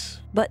seats.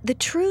 But the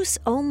truce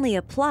only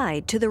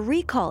applied to the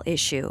recall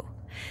issue.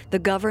 The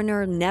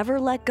governor never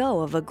let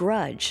go of a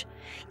grudge.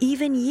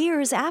 Even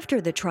years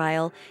after the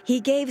trial, he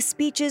gave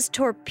speeches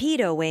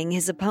torpedoing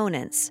his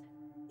opponents.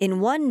 In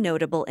one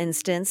notable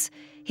instance,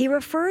 he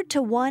referred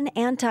to one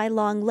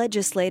anti-Long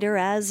legislator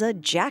as a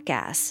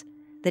jackass.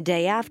 The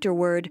day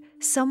afterward,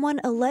 someone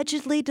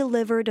allegedly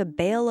delivered a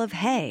bale of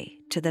hay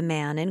to the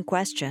man in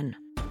question.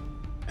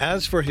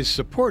 As for his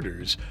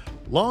supporters,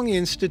 Long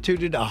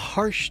instituted a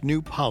harsh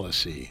new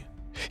policy.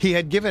 He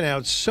had given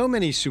out so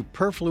many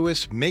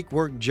superfluous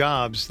make-work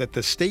jobs that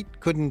the state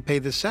couldn't pay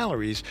the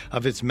salaries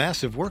of its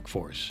massive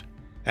workforce.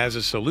 As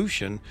a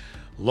solution,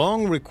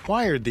 Long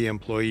required the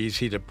employees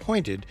he'd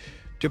appointed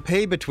to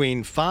pay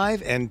between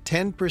 5 and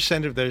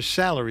 10% of their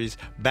salaries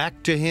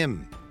back to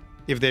him.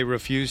 If they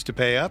refused to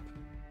pay up,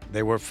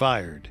 they were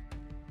fired.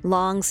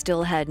 Long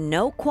still had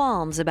no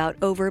qualms about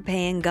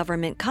overpaying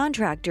government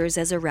contractors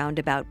as a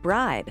roundabout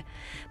bribe,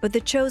 but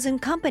the chosen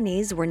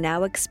companies were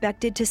now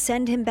expected to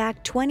send him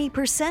back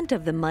 20%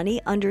 of the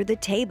money under the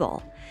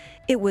table.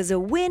 It was a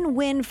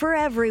win-win for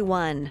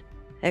everyone,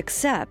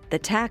 except the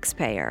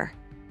taxpayer.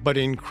 But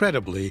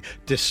incredibly,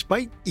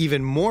 despite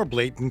even more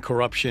blatant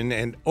corruption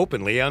and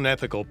openly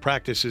unethical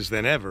practices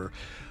than ever,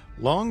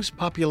 Long's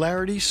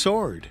popularity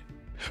soared.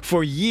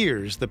 For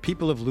years, the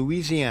people of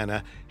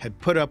Louisiana had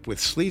put up with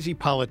sleazy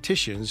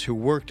politicians who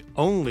worked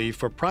only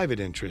for private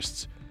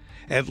interests.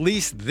 At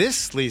least this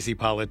sleazy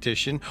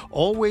politician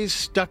always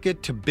stuck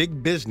it to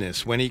big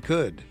business when he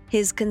could.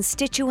 His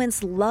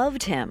constituents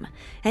loved him,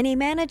 and he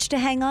managed to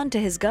hang on to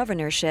his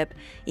governorship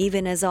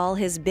even as all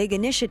his big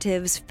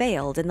initiatives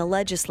failed in the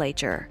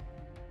legislature.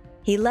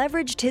 He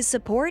leveraged his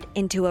support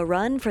into a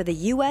run for the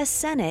U.S.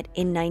 Senate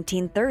in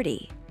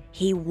 1930.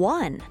 He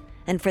won,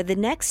 and for the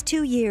next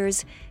 2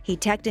 years, he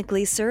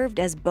technically served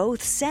as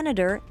both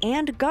senator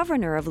and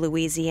governor of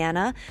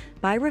Louisiana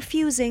by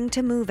refusing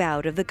to move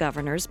out of the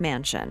governor's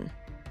mansion.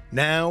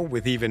 Now,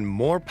 with even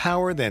more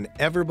power than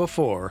ever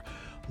before,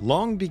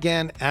 Long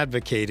began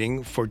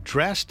advocating for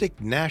drastic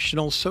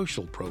national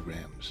social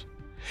programs.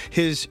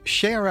 His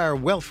Share Our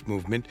Wealth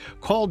movement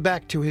called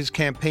back to his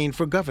campaign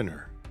for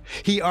governor.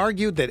 He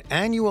argued that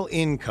annual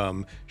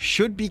income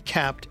should be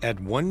capped at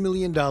 $1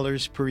 million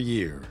per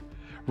year,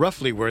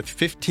 roughly worth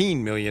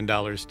 $15 million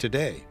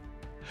today.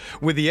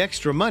 With the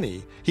extra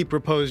money, he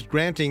proposed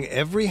granting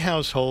every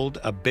household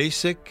a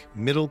basic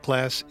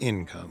middle-class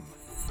income.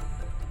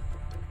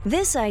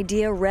 This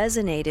idea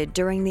resonated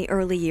during the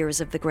early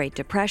years of the Great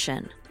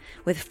Depression.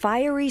 With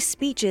fiery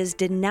speeches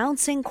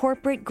denouncing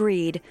corporate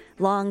greed,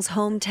 Long's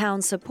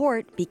hometown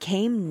support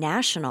became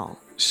national.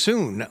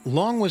 Soon,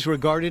 Long was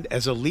regarded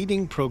as a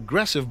leading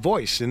progressive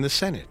voice in the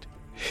Senate.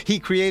 He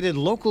created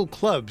local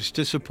clubs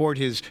to support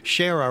his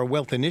Share Our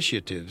Wealth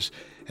initiatives,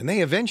 and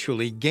they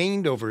eventually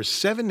gained over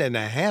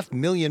 7.5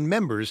 million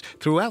members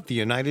throughout the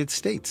United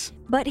States.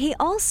 But he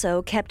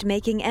also kept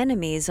making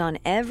enemies on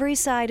every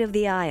side of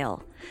the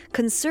aisle.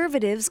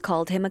 Conservatives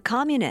called him a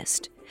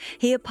communist.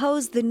 He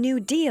opposed the New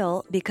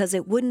Deal because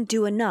it wouldn't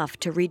do enough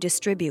to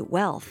redistribute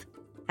wealth.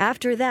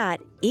 After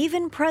that,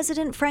 even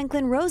President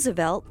Franklin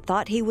Roosevelt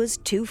thought he was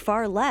too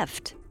far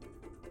left.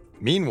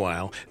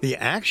 Meanwhile, the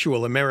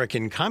actual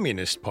American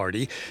Communist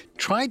Party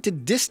tried to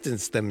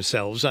distance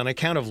themselves on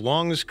account of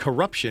Long's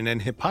corruption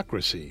and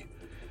hypocrisy.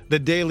 The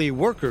Daily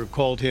Worker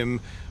called him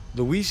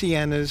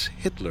Louisiana's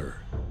Hitler.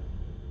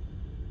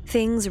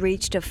 Things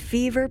reached a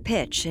fever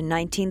pitch in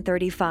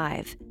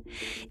 1935.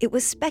 It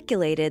was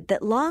speculated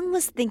that Long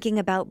was thinking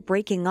about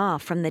breaking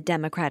off from the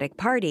Democratic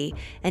Party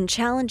and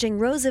challenging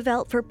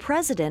Roosevelt for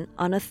president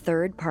on a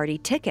third-party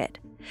ticket.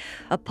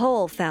 A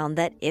poll found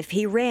that if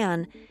he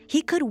ran,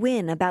 he could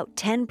win about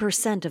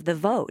 10% of the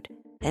vote,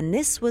 and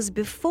this was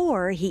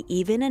before he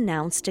even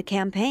announced a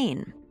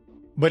campaign.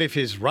 But if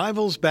his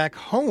rivals back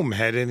home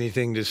had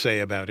anything to say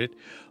about it,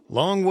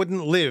 Long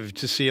wouldn't live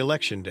to see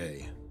Election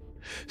Day.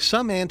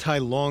 Some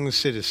anti-Long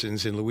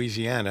citizens in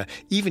Louisiana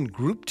even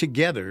grouped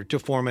together to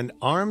form an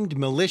armed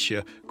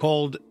militia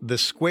called the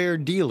Square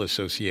Deal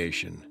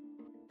Association.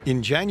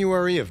 In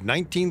January of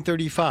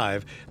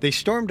 1935, they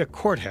stormed a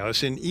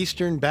courthouse in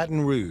eastern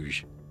Baton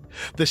Rouge.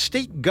 The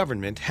state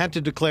government had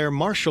to declare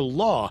martial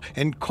law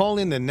and call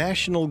in the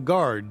National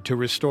Guard to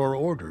restore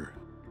order.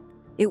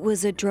 It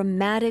was a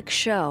dramatic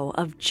show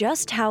of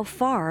just how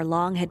far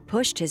Long had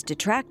pushed his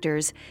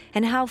detractors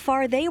and how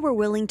far they were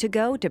willing to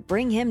go to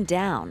bring him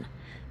down.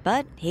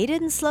 But he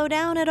didn't slow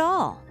down at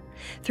all.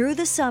 Through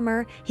the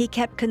summer, he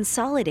kept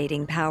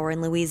consolidating power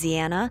in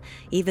Louisiana,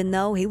 even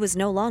though he was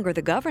no longer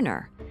the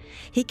governor.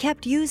 He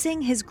kept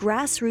using his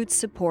grassroots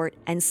support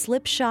and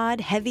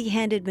slipshod,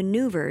 heavy-handed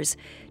maneuvers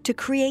to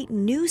create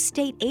new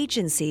state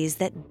agencies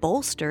that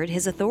bolstered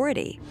his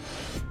authority.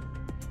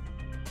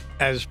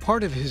 As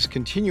part of his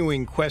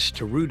continuing quest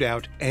to root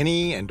out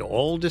any and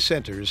all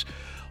dissenters,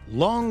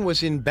 Long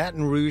was in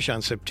Baton Rouge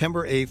on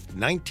September 8,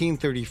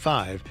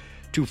 1935,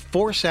 to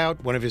force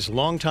out one of his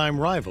longtime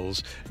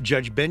rivals,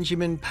 Judge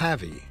Benjamin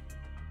Pavey.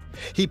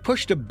 He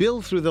pushed a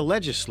bill through the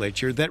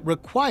legislature that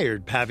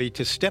required Pavey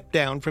to step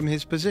down from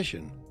his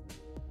position.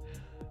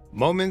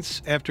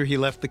 Moments after he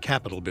left the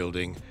Capitol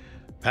building,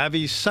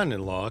 Pavey's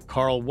son-in-law,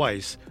 Carl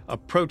Weiss,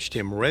 approached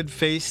him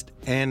red-faced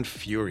and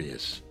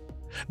furious.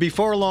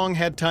 Before Long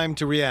had time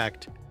to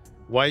react,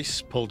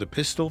 Weiss pulled a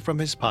pistol from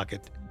his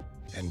pocket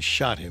and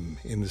shot him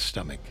in the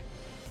stomach.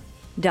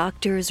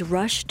 Doctors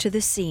rushed to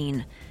the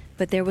scene,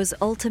 but there was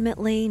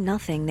ultimately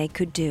nothing they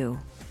could do.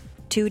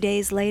 2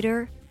 days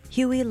later,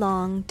 Huey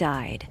Long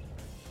died.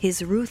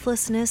 His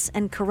ruthlessness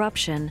and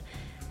corruption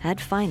had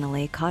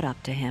finally caught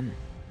up to him.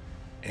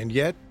 And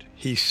yet,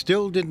 he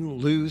still didn't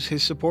lose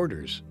his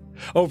supporters.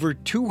 Over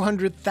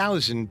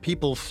 200,000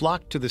 people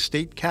flocked to the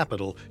state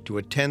capitol to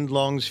attend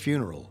Long's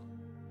funeral.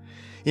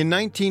 In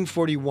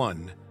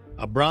 1941,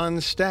 a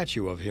bronze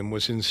statue of him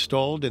was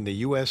installed in the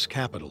U.S.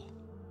 Capitol.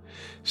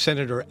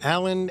 Senator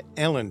Allen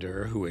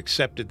Ellender, who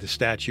accepted the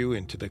statue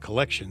into the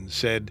collection,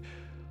 said,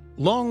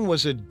 Long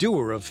was a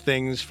doer of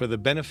things for the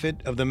benefit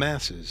of the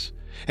masses,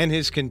 and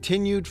his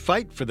continued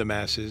fight for the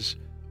masses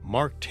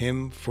marked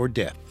him for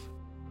death.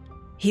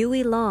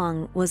 Huey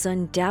Long was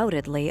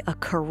undoubtedly a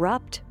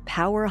corrupt,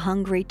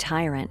 power-hungry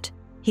tyrant.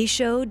 He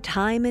showed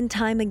time and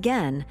time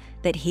again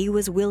that he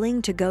was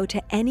willing to go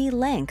to any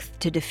length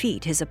to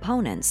defeat his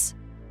opponents.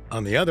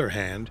 On the other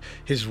hand,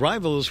 his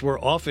rivals were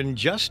often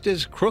just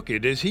as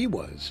crooked as he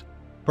was.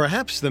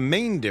 Perhaps the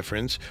main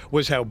difference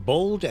was how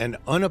bold and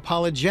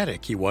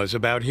unapologetic he was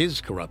about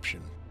his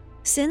corruption.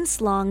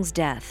 Since Long's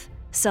death,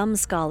 some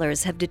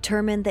scholars have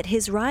determined that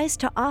his rise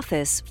to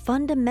office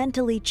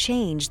fundamentally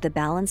changed the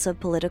balance of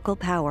political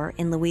power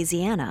in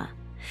Louisiana.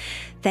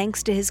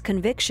 Thanks to his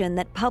conviction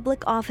that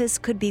public office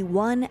could be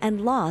won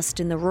and lost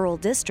in the rural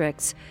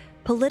districts,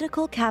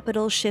 political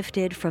capital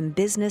shifted from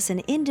business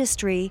and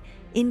industry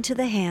into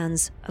the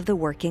hands of the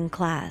working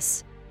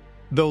class.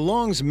 Though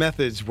Long's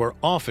methods were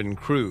often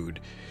crude,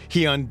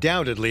 he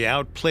undoubtedly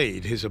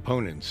outplayed his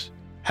opponents.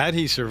 Had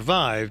he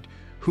survived,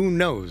 who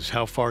knows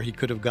how far he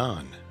could have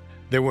gone.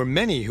 There were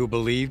many who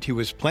believed he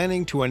was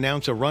planning to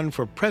announce a run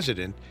for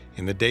president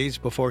in the days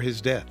before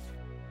his death.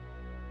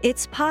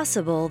 It's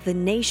possible the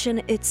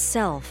nation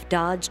itself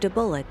dodged a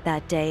bullet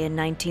that day in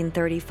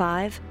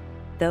 1935,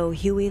 though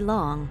Huey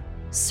Long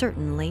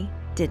certainly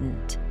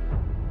didn't.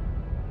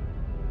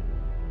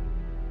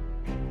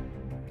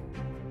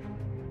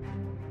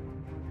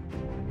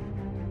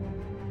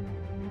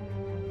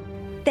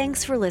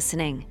 Thanks for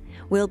listening.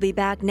 We'll be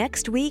back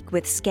next week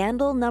with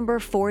scandal number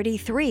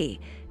 43,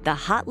 the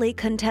hotly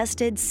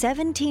contested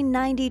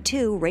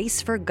 1792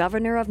 race for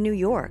governor of New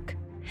York.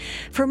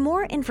 For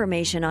more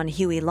information on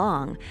Huey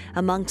Long,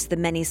 amongst the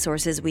many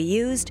sources we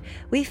used,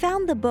 we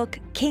found the book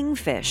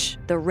Kingfish,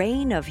 The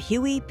Reign of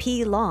Huey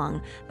P.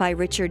 Long by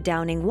Richard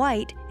Downing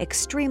White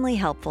extremely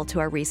helpful to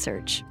our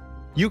research.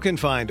 You can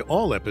find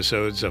all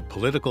episodes of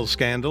Political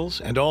Scandals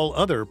and all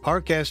other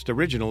Parcast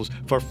originals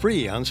for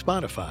free on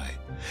Spotify.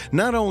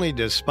 Not only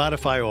does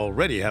Spotify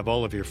already have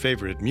all of your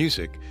favorite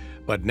music,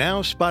 but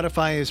now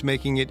Spotify is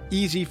making it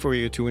easy for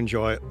you to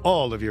enjoy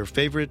all of your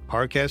favorite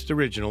Parcast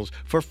originals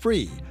for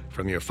free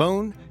from your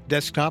phone,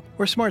 desktop,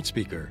 or smart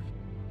speaker.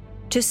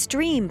 To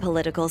stream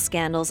Political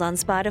Scandals on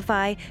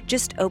Spotify,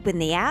 just open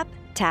the app,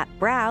 tap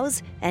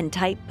Browse, and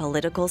type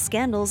Political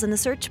Scandals in the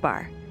search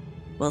bar.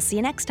 We'll see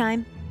you next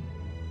time.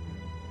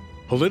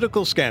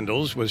 Political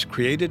Scandals was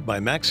created by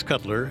Max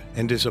Cutler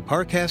and is a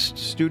Parcast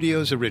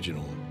Studios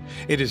original.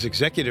 It is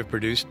executive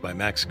produced by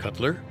Max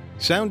Cutler,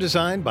 sound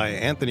designed by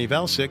Anthony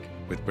Valsic,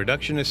 with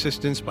production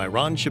assistance by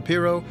Ron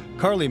Shapiro,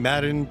 Carly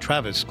Madden,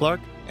 Travis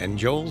Clark, and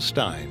Joel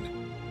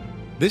Stein.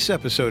 This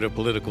episode of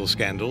Political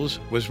Scandals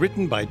was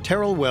written by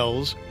Terrell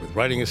Wells, with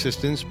writing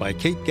assistance by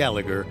Kate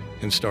Gallagher,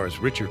 and stars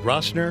Richard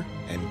Rossner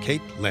and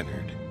Kate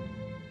Leonard.